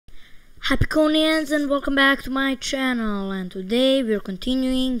Hypiconians, and welcome back to my channel, and today we're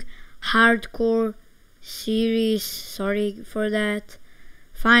continuing hardcore series. Sorry for that.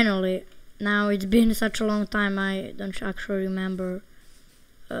 Finally, now it's been such a long time, I don't actually remember.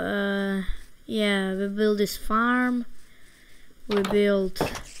 Yeah, we built this farm, we built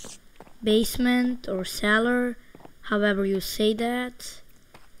basement or cellar, however you say that.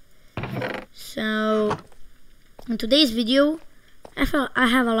 So in today's video I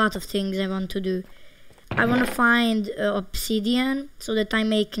have a lot of things I want to do. I want to find obsidian so that I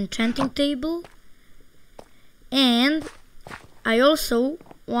make enchanting table, and I also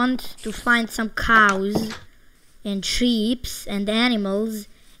want to find some cows and sheep and animals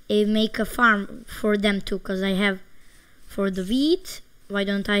and make a farm for them too, because I have for the wheat. Why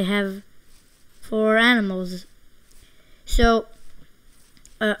don't I have for animals? So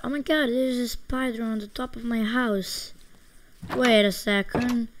oh my god, there's a spider on the top of my house. Wait a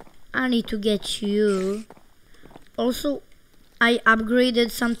second, I need to get you. Also, I upgraded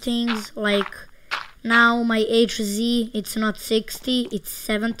some things, like now my HZ, it's not 60, it's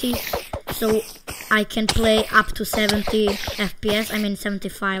 70, so I can play up to 70 FPS, I mean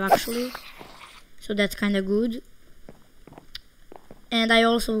 75 actually, so that's kinda good. And I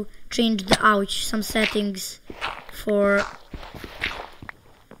also changed some settings for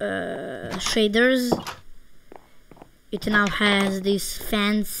shaders. It now has this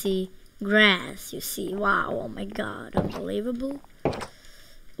fancy grass, you see. Wow, oh my god, unbelievable.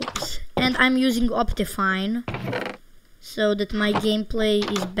 Oops. And I'm using Optifine so that my gameplay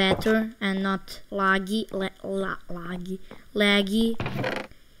is better and not laggy.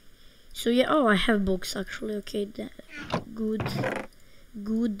 So yeah, oh, I have books actually. Okay, good.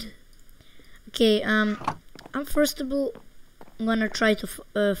 Okay, I'm first of all gonna try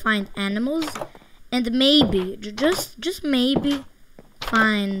to find animals. And maybe, just maybe,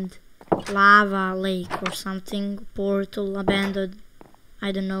 find lava lake or something, portal, abandoned,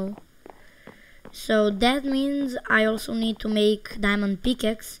 I don't know. So that means I also need to make diamond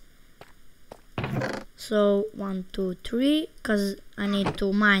pickaxe. So 1, 2, 3, cause I need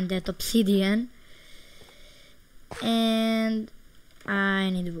to mine that obsidian. And I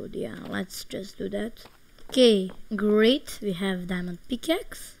need wood, yeah, let's just do that. Okay, great, we have diamond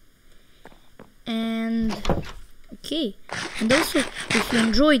pickaxe. And okay, and also if you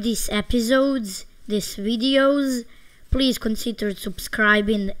enjoy these episodes, these videos, please consider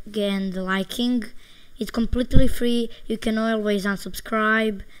subscribing and liking. It's completely free, you can always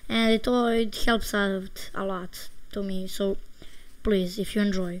unsubscribe, and it helps out a lot to me. So please, if you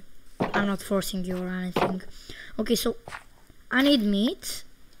enjoy, I'm not forcing you or anything. Okay, so I need meat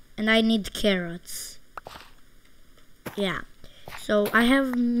and I need carrots. Yeah, so I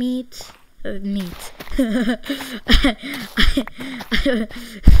have meat. I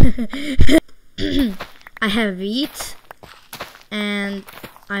have wheat, and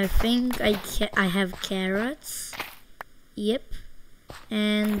I think I have carrots. Yep,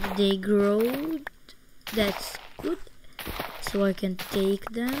 and they grow. That's good. So I can take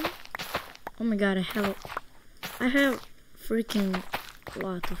them. Oh my god, I have freaking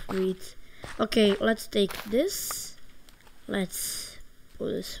lot of wheat. Okay, let's take this. Let's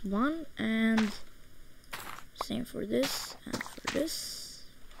this one, and same for this and for this.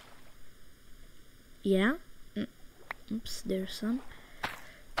 Yeah. Oops, there's some.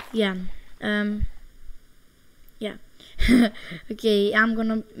 Yeah. Yeah. Okay, I'm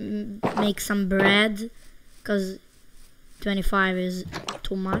gonna make some bread because 25 is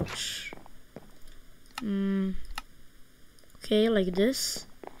too much. Okay, like this,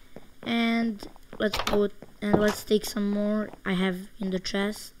 and let's take some more I have in the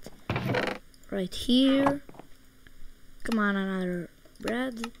chest right here. Come on, another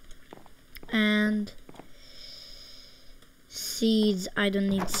bread. And seeds, I don't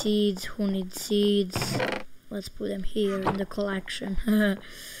need seeds. Who needs seeds? Let's put them here in the collection.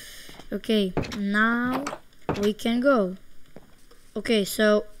 Okay, now we can go. Okay,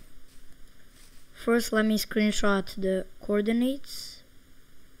 so first let me screenshot the coordinates.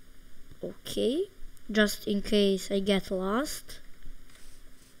 Okay, just in case I get lost.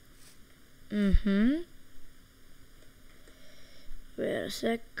 Wait a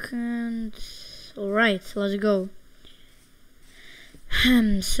second. Alright, let's go.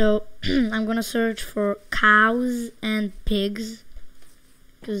 So I'm gonna search for cows and pigs,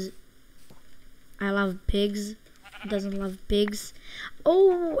 because I love pigs. Who doesn't love pigs?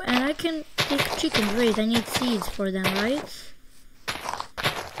 Oh, and I can take chickens. Wait, I need seeds for them, right?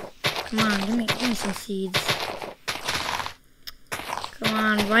 Come on, give me some seeds. Come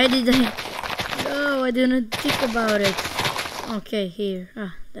on, why did I... No, I didn't think about it. Okay, here.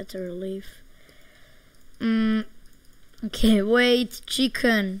 Ah, that's a relief. Okay, wait,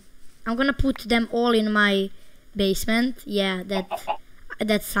 chicken. I'm gonna put them all in my basement. Yeah,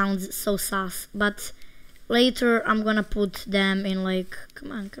 that sounds so sus. But later I'm gonna put them in like,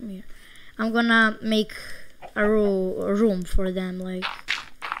 come on, come here. I'm gonna make a room for them, like,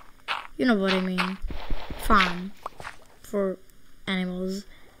 you know what I mean. Farm for animals.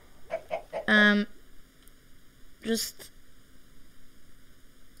 Just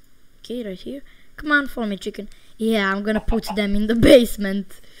okay, right here. Come on, follow me, chicken. Yeah, I'm gonna put them in the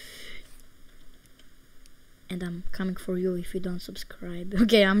basement. And I'm coming for you if you don't subscribe.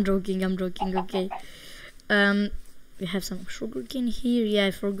 Okay, I'm joking, okay. We have some sugarcane here. Yeah,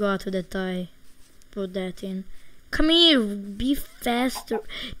 I forgot that I put that in. Come here, be faster.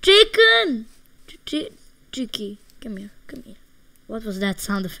 Chicken! Chicky, come here. What was that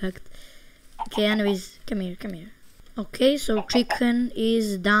sound effect? Okay, anyways, come here. Okay, so chicken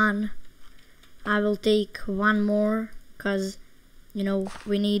is done. I will take one more, cause, you know,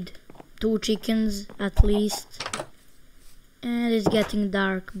 we need 2 chickens at least. And it's getting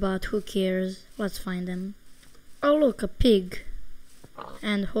dark, but who cares? Let's find them. Oh look, a pig.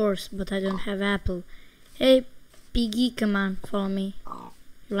 And horse, but I don't have apple. Hey, piggy, come on, follow me.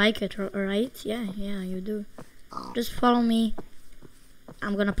 You like it, right? Yeah, you do. Just follow me.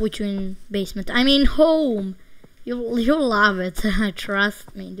 I'm gonna put you in basement. I mean home. You'll love it.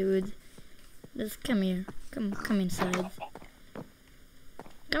 Trust me, dude. Just come here. Come inside.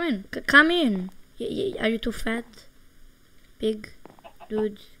 Come in. Come in. Are you too fat? Pig,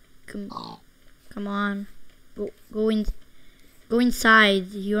 dude. Come on. Go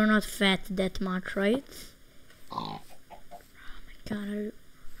inside. You're not fat that much, right? Oh my god.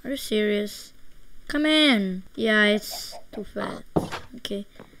 Are you serious? Come in. Yeah, it's too fat. Okay.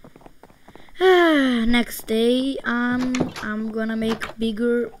 Next day, I'm gonna make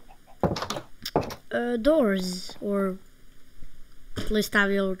bigger doors, or at least I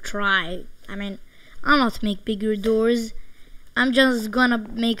will try. I mean, I'll not make bigger doors. I'm just gonna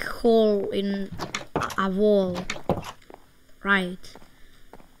make a hole in a wall. Right.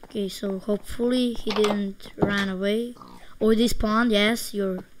 Okay, so hopefully he didn't run away. Oh, this pond, yes,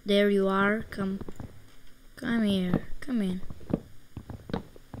 there you are. Come here. Come in.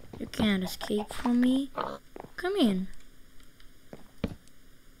 You can't escape from me. Come in.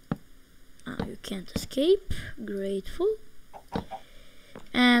 You can't escape. Grateful.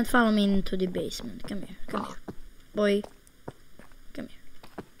 And follow me into the basement. Come here. Boy. Come here.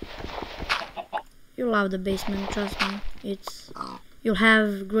 You love the basement, trust me. You'll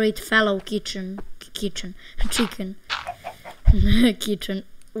have great fellow chicken. Kitchen.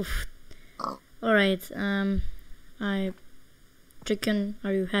 Oof. Alright, chicken,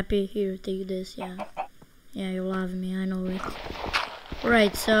 are you happy? Here, take this, yeah. Yeah, you love me, I know it.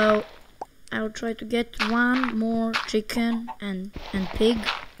 Alright, so I'll try to get one more chicken and pig.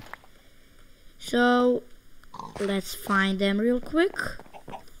 So let's find them real quick.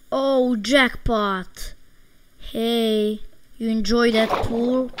 Oh, jackpot! Hey, you enjoy that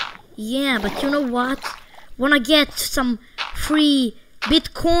pool? Yeah, but you know what? Wanna get some free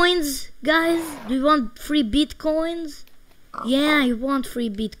bitcoins, guys? Do you want free bitcoins? Yeah, you want free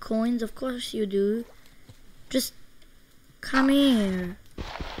bitcoins? Of course you do. Just come here.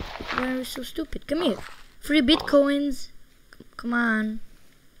 Why are you so stupid? Come here. Free bitcoins. Come on.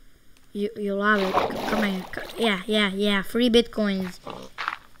 You love it. Come here. Yeah. Free bitcoins.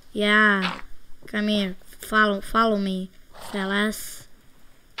 Yeah. Come here. Follow me, fellas.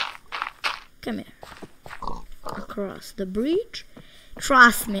 Come here. Across the bridge.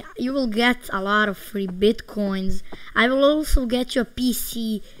 Trust me, you will get a lot of free bitcoins. I will also get you a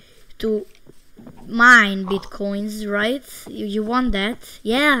PC to mine bitcoins, right? You want that?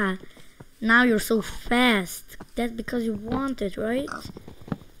 Yeah. Now you're so fast. That's because you want it, right?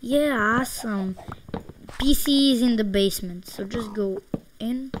 Yeah, awesome. PC is in the basement, so just go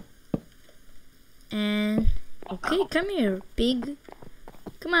in. And okay, come here, pig.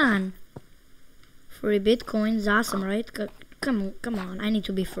 Come on. Free bitcoins, awesome, right? Come on. I need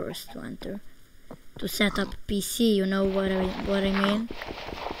to be first to enter. To set up PC, you know what I mean?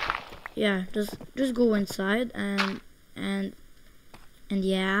 Yeah, just go inside and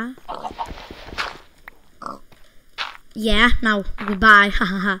yeah. Yeah, now goodbye.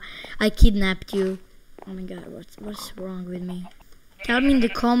 I kidnapped you. Oh my god, what's wrong with me? Tell me in the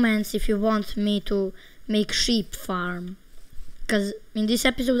comments if you want me to make sheep farm. Cause in this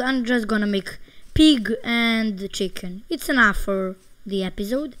episode I'm just gonna make pig and chicken. It's enough for the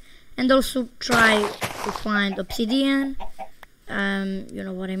episode. And also try to find obsidian. You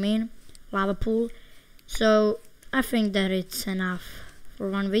know what I mean? Lava pool. So I think that it's enough for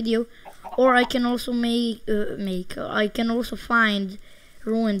one video. Or I can also I can also find,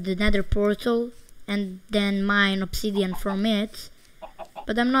 ruin the nether portal and then mine obsidian from it.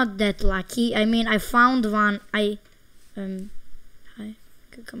 But I'm not that lucky. I mean, I found one.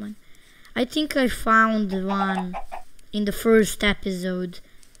 Come on. I think I found one in the first episode,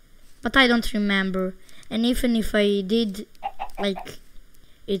 but I don't remember. And even if I did, like,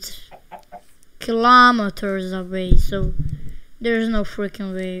 it's kilometers away, so there's no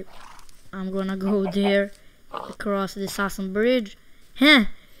freaking way I'm gonna go there across this awesome bridge. Huh?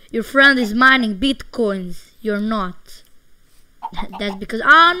 Your friend is mining bitcoins. You're not. That's because,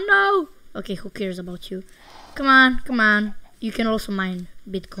 oh no! Okay, who cares about you? Come on. You can also mine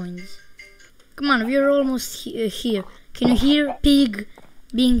bitcoins. Come on, we're almost here. Can you hear Pig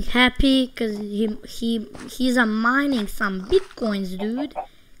being happy? Cause he's mining some bitcoins, dude.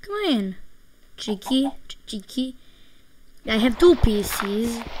 Come on, cheeky. I have 2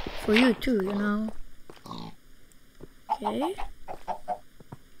 PCs for you too, you know. Okay.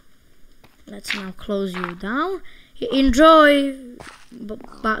 Let's now close you down. Enjoy,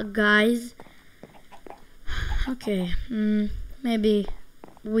 guys. Okay, maybe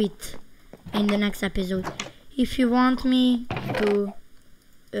wait in the next episode. If you want me to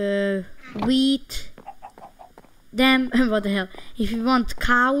wheat them, what the hell? If you want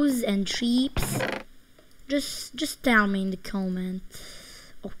cows and sheep, just tell me in the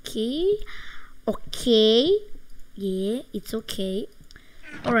comments. Okay, yeah, it's okay.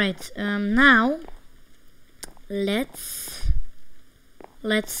 All right, now let's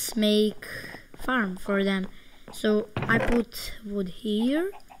make farm for them. So I put wood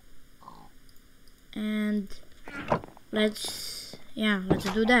here, and let's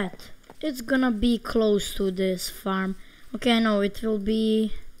do that. It's gonna be close to this farm. Okay, I know it will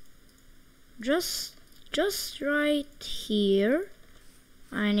be just right here.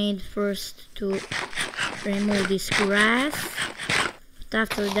 I need first to remove this grass, but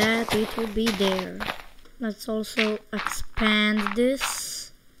after that it will be there. Let's also expand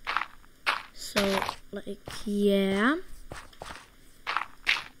this. So, like, yeah.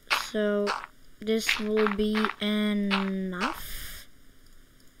 So this will be enough,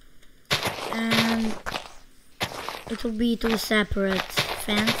 and it will be 2 separate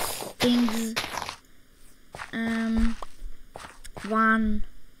fence things. One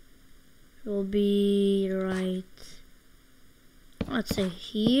will be right, let's say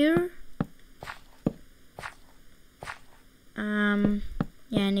here.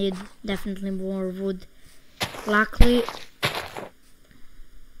 Yeah, I need definitely more wood. Luckily,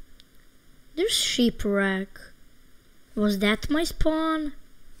 there's shipwreck. Was that my spawn?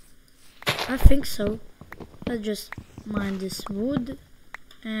 I think so. Let's just mine this wood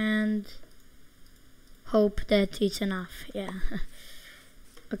and hope that it's enough. Yeah.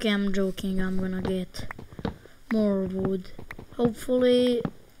 Okay, I'm joking. I'm gonna get more wood. Hopefully,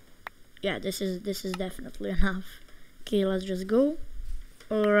 yeah. This is definitely enough. Okay, let's just go.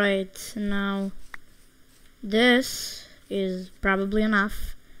 Alright, now this is probably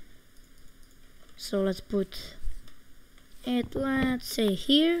enough. So let's put it, let's say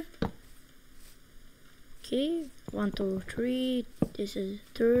here. Okay, 1, 2, 3. This is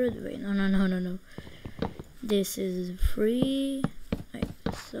 3rd. Wait, no. This is 3, like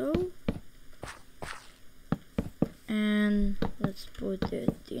so. And let's put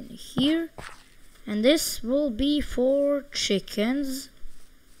it in here. And this will be for chickens.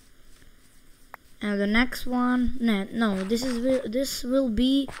 And the next one, no, this will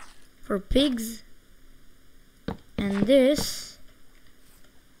be for pigs. And this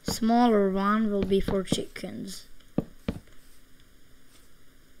smaller one will be for chickens.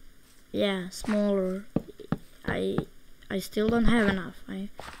 Yeah, smaller. I still don't have enough. I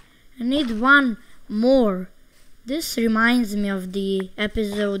need one more. This reminds me of the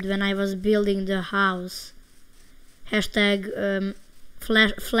episode when I was building the house. Hashtag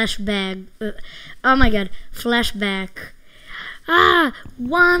flashback. Oh my god, flashback. Ah,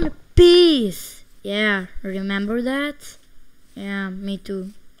 One Piece. Yeah, remember that? Yeah, me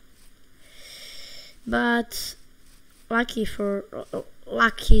too. But lucky's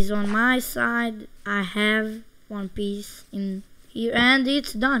on my side. I have One Piece in here, and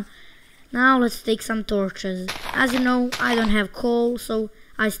it's done. Now let's take some torches. As you know, I don't have coal, so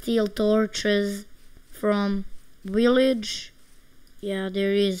I steal torches from village. Yeah,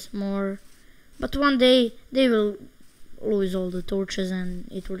 there is more, but one day they will lose all the torches and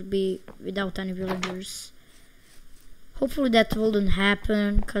it will be without any villagers. Hopefully that wouldn't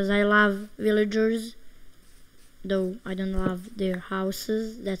happen, because I love villagers, though I don't love their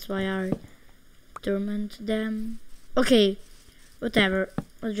houses. That's why torment them. Okay, whatever.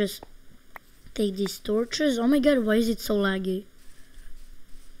 Let's just take these torches. Oh my god, why is it so laggy?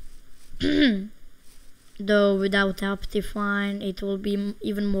 Though without Optifine it will be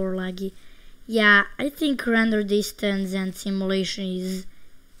even more laggy. Yeah, I think render distance and simulation is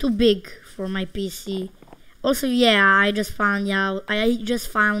too big for my PC. Also, yeah, I just found out I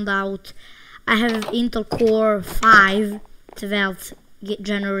have Intel Core 5 12th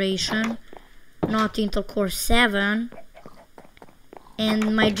generation, not Intel Core 7,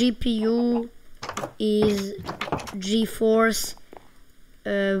 and my GPU is GeForce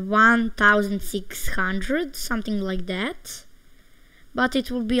 1600, something like that, but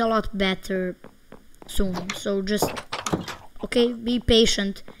it will be a lot better soon, so just okay, be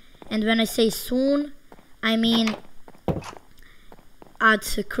patient. And when I say soon, I mean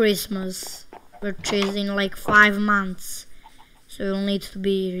at Christmas, which is in like 5 months, so you'll need to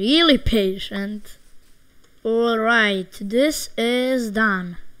be really patient. Alright, this is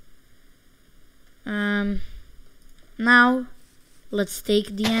done. Now let's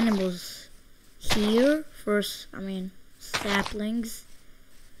take the animals here first. I mean saplings.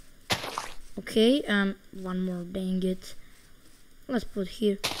 Okay, one more, dang it. Let's put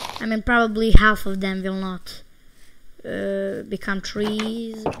here. I mean probably half of them will not become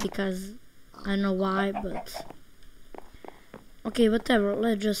trees because I don't know why, but okay, whatever.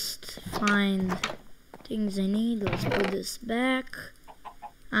 Let's just find things I need. Let's put this back.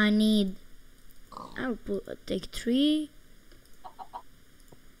 I'll take 3,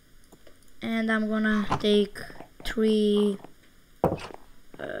 and I'm gonna take 3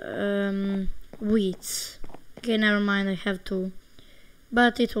 wheats. Okay, never mind, I have 2,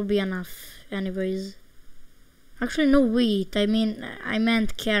 but it will be enough anyways. Actually, no wheat, I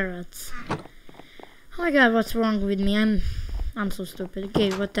meant carrots. Oh my god, what's wrong with me? I'm so stupid.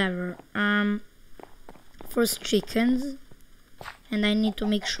 Okay, whatever. First chickens, and I need to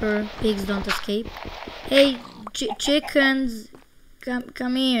make sure pigs don't escape. Hey, chickens,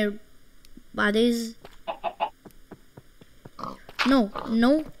 come here, buddies. No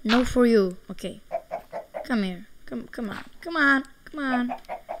for you. Okay, come here. Come on.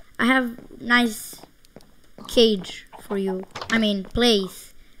 I have nice cage for you. I mean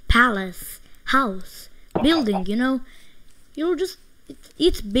place, palace, house, building. You know, you'll just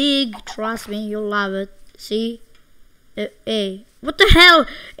it's big. Trust me, you'll love it. See? Hey, what the hell?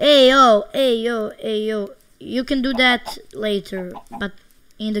 Hey yo. You can do that later, but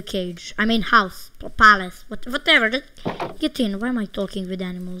in the cage. I mean house, palace, whatever. Just get in. Why am I talking with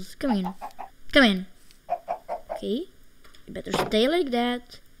animals? Come in. Okay, you better stay like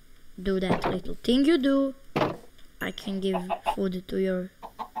that. Do that little thing you do. I can give food to your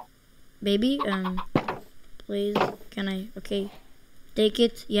baby. Please, can I? Okay, take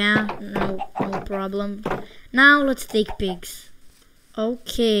it. Yeah, no problem. Now let's take pigs.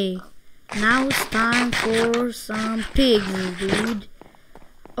 Okay, now it's time for some pigs, dude.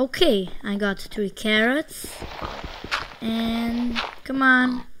 Okay, I got 3 carrots, and come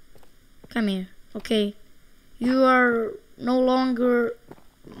on, come here. Okay, you are no longer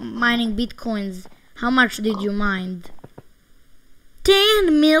mining bitcoins. How much did you mine?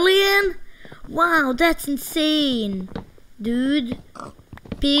 10 million? Wow, that's insane, dude.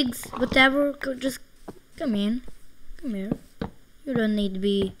 Pigs, whatever, just come in. Come here. You don't need to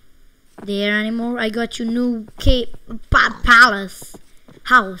be there anymore. I got you new palace,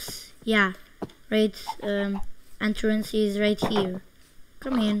 house. Yeah, right. Entrance is right here.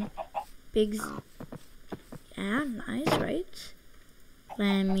 Come in, pigs. Yeah, nice, right?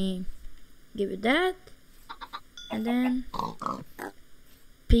 Let me give you that, and then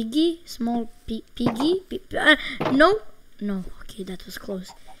piggy, small piggy. No. Okay, that was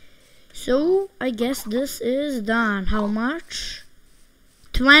close. So I guess this is done. How much?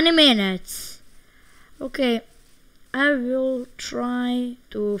 20 minutes. Okay, I will try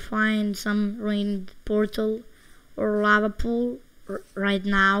to find some ruined portal or lava pool right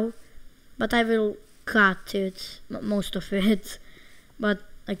now, but I will cut it, most of it, but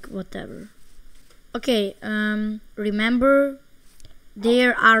like whatever. Okay, remember,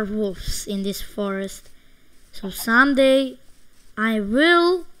 there are wolves in this forest, so someday I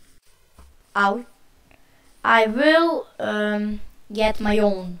will get my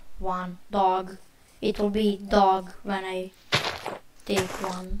own one dog. It will be dog when I take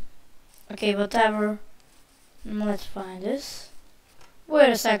one. Okay, whatever. Let's find this. Wait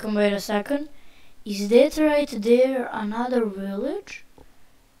a second. Is that right there another village?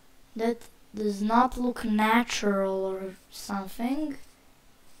 That does not look natural or something.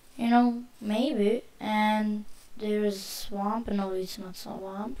 You know, maybe. And there's swamp. No, it's not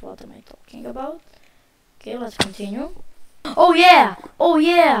swamp. What am I talking about? Okay, let's continue. Oh yeah! Oh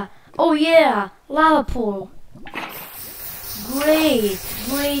yeah! Oh yeah! Lava pool. Great,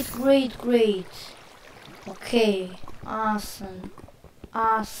 great, great, great. Okay, awesome,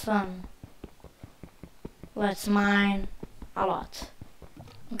 awesome. Let's mine a lot.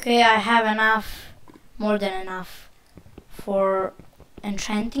 Okay, I have enough, more than enough, for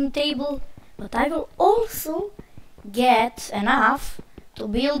enchanting table, but I will also get enough to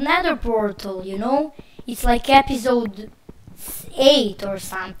build nether portal, you know? It's like episode 8 or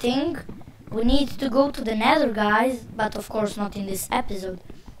something. We need to go to the nether, guys, but of course not in this episode,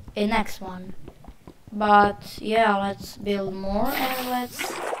 in next one. But yeah, let's build more and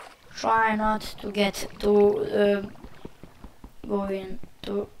let's try not to get to going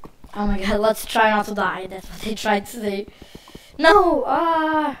to, oh my god, let's try not to die. That's what they tried to say. No,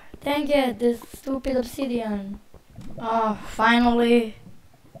 dang it, this stupid obsidian. Oh, finally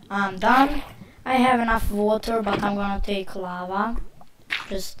I'm done. I have enough water, but I'm gonna take lava,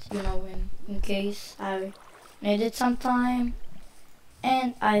 just, you know, in case I need it sometime.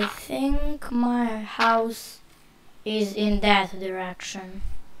 And I think my house is in that direction.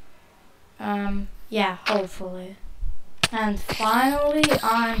 Yeah, hopefully. And finally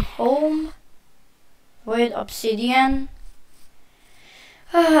I'm home with obsidian.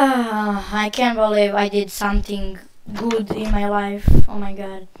 I can't believe I did something good in my life. Oh my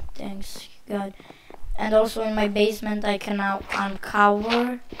god, thanks god. And also in my basement I can now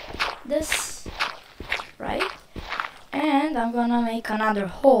uncover this, right? And I'm gonna make another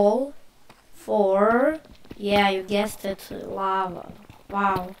hole for, yeah, you guessed it, lava.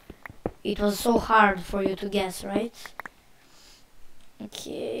 Wow, it was so hard for you to guess, right?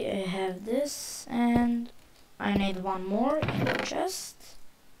 Okay, I have this, and I need one more in the chest.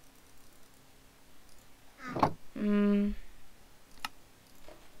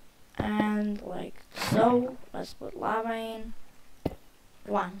 And like so, let's put lava in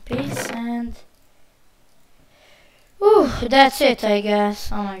one piece, and that's it, I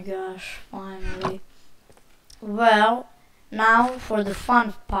guess. Oh my gosh, finally. Well, now for the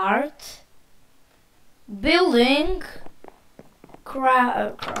fun part. Building,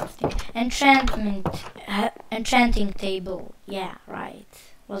 crafting, enchanting table. Yeah, right.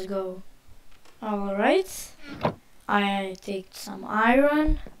 Let's go. Alright. I take some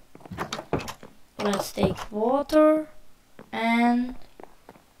iron. Let's take water. And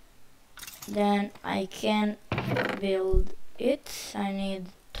then I can build it. I need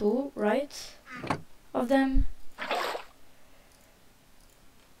 2, right, of them.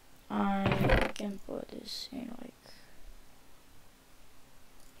 I can put this in like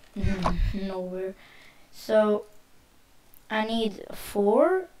nowhere. So I need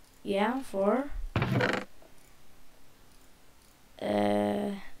 4. Yeah, 4.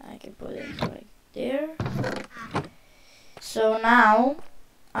 I can put it like there. So now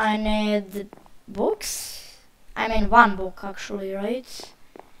I need books. I mean 1 book actually, right?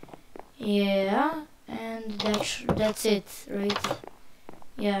 Yeah, and that's it, right?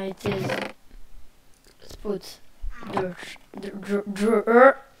 Yeah, it is. Let's put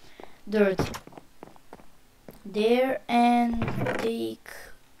dirt there and take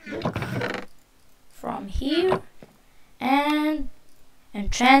book from here and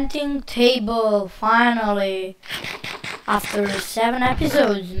enchanting table finally, after 7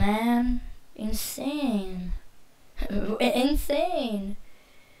 episodes, man. Insane. Insane.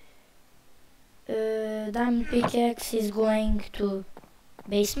 Diamond pickaxe is going to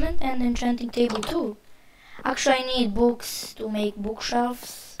basement and enchanting table too. Actually I need books to make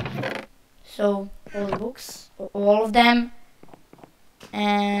bookshelves, so all the books, all of them,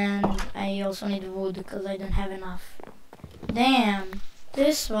 and I also need wood because I don't have enough. Damn,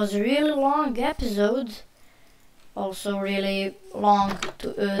 this was a really long episode, also really long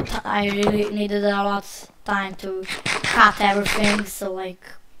to I really needed a lot of time to cut everything, so like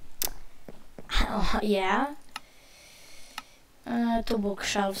yeah. 2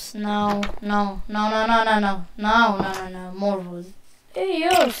 bookshelves. No, more wood. Hey,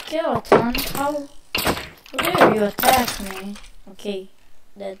 yo, skeleton, how dare you attack me? Okay,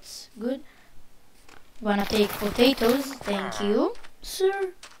 that's good. Gonna take potatoes, thank you,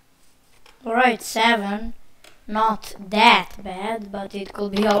 sir. Alright, 7. Not that bad, but it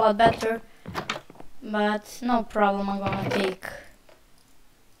could be a lot better. But no problem, I'm gonna take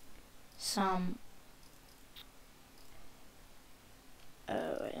some.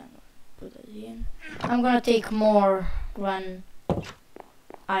 Put it in. I'm gonna take more when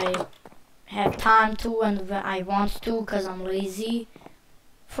I have time to and when I want to, because I'm lazy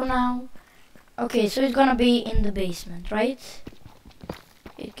for now. Okay, so it's gonna be in the basement, right?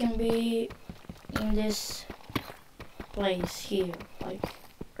 It can be in this place here, like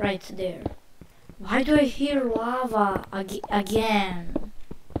right there. Why do I hear lava again?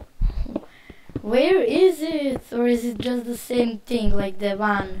 Where is it? Or is it just the same thing, like the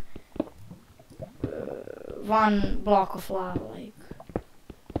one block of lava, like?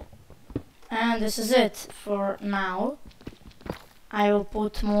 And this is it for now. I will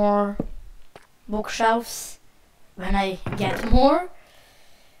put more bookshelves when I get more.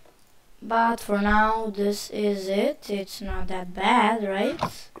 But for now, this is it. It's not that bad,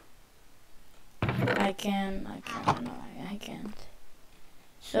 right? I can't.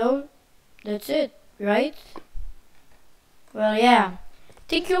 So, that's it, right? Well, yeah.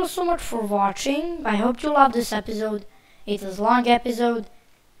 Thank you all so much for watching. I hope you loved this episode. It was a long episode.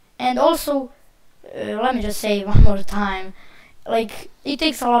 And also, let me just say one more time. Like, it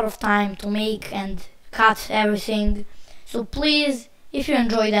takes a lot of time to make and cut everything. So please, if you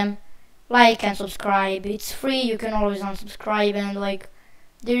enjoy them, like and subscribe. It's free, you can always unsubscribe, and like,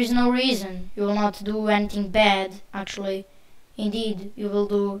 there is no reason you will not do anything bad, actually. Indeed, you will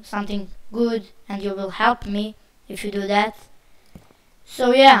do something good and you will help me if you do that.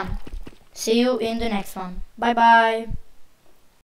 So yeah, see you in the next one. Bye bye.